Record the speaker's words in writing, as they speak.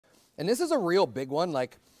And this is a real big one.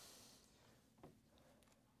 Like,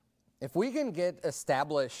 if we can get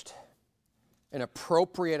established an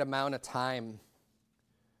appropriate amount of time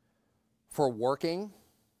for working,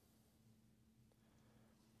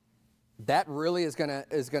 that really is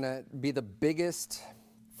gonna be the biggest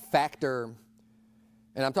factor.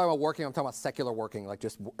 And I'm talking about working, I'm talking about secular working, like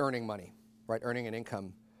just earning money, right? Earning an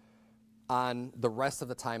income on the rest of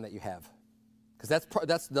the time that you have. Because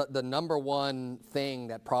that's the number one thing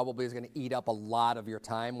that probably is going to eat up a lot of your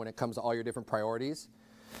time when it comes to all your different priorities,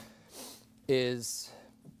 is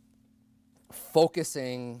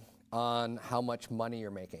focusing on how much money you're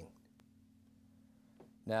making.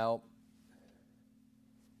 Now,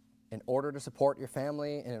 in order to support your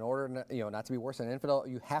family and in order not to be worse than an infidel,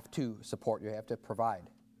 you have to support, you have to provide.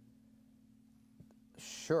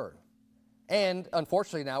 Sure. And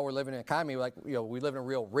unfortunately now we're living in an economy like, we live in a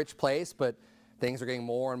real rich place, but things are getting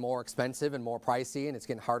more and more expensive and more pricey, and it's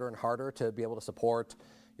getting harder and harder to be able to support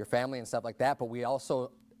your family and stuff like that. But we also,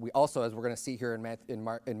 as we're going to see here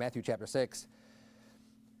in Matthew chapter 6,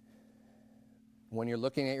 when you're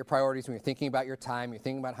looking at your priorities, when you're thinking about your time, you're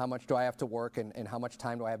thinking about how much do I have to work and how much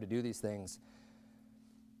time do I have to do these things,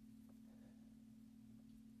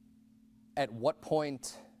 at what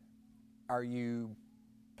point are you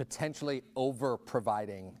potentially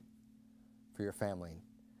over-providing for your family?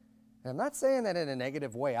 And I'm not saying that in a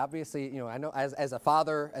negative way. Obviously, I know as a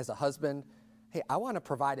father, as a husband, hey, I want to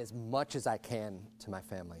provide as much as I can to my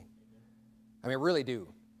family. I mean, I really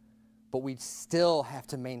do. But we still have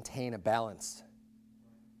to maintain a balance,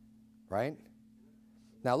 right?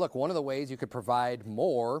 Now, look, one of the ways you could provide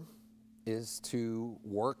more is to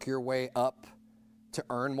work your way up to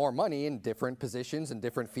earn more money in different positions and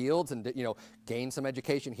different fields, and gain some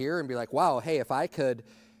education here and be like, wow, hey, if I could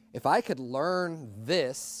learn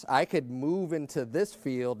this, I could move into this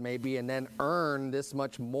field maybe and then earn this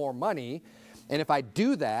much more money. And if I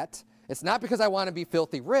do that, it's not because I want to be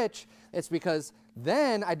filthy rich, it's because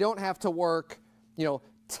then I don't have to work,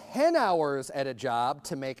 10 hours at a job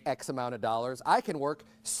to make X amount of dollars. I can work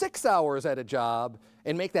 6 hours at a job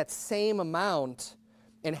and make that same amount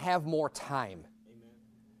and have more time.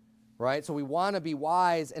 Right? So we want to be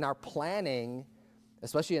wise in our planning,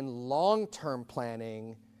 especially in long-term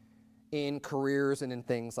planning in careers and in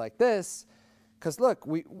things like this. Because look,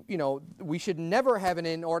 we should never have an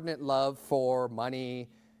inordinate love for money,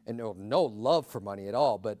 and no love for money at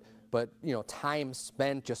all, but time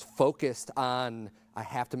spent just focused on, I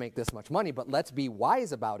have to make this much money. But let's be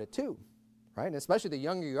wise about it too, right? And especially the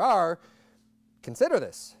younger you are, consider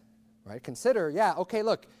this, right? Consider, okay,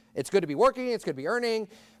 look, it's good to be working, it's good to be earning,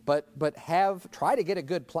 but try to get a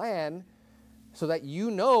good plan so that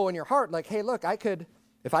in your heart, like, hey, look,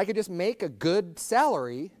 if I could just make a good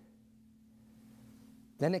salary,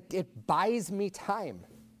 then it buys me time.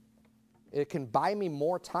 It can buy me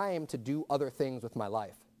more time to do other things with my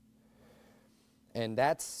life. And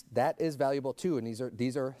that is valuable too. And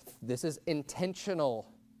this is intentional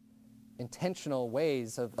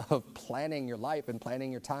ways of planning your life and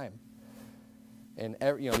planning your time. And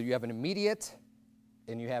you have an immediate,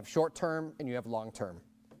 and you have short-term, and you have long-term.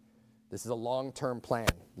 This is a long-term plan,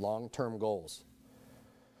 long-term goals.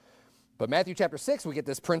 But Matthew chapter 6, we get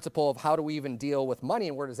this principle of how do we even deal with money,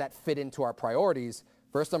 and where does that fit into our priorities?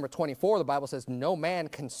 Verse number 24, the Bible says, no man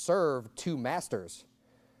can serve two masters.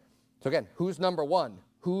 So again, who's number one?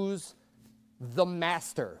 Who's the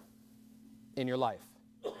master in your life,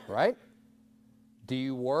 right? Do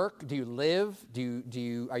you work? Do you live?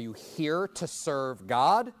 Are you here to serve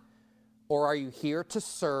God, or are you here to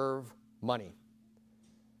serve money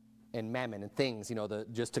and mammon and things,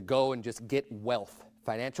 just to go and just get wealth,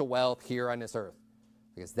 financial wealth here on this earth?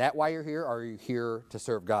 Is that why you're here, or are you here to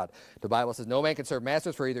serve God? The Bible says no man can serve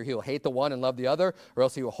masters, for either he will hate the one and love the other, or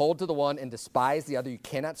else he will hold to the one and despise the other. You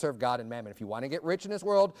cannot serve God and mammon. If you want to get rich in this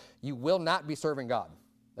world, you will not be serving God.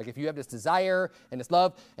 Like if you have this desire and this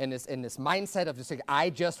love and this mindset of just like, I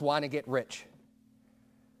just want to get rich,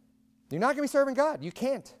 you're not going to be serving God. You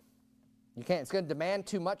can't. You can't. It's going to demand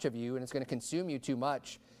too much of you, and it's going to consume you too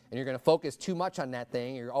much, and you're going to focus too much on that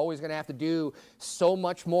thing. You're always going to have to do so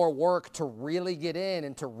much more work to really get in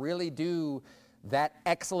and to really do that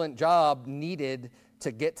excellent job needed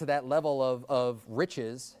to get to that level of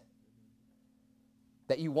riches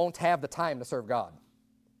that you won't have the time to serve God.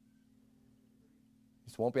 You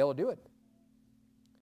just won't be able to do it.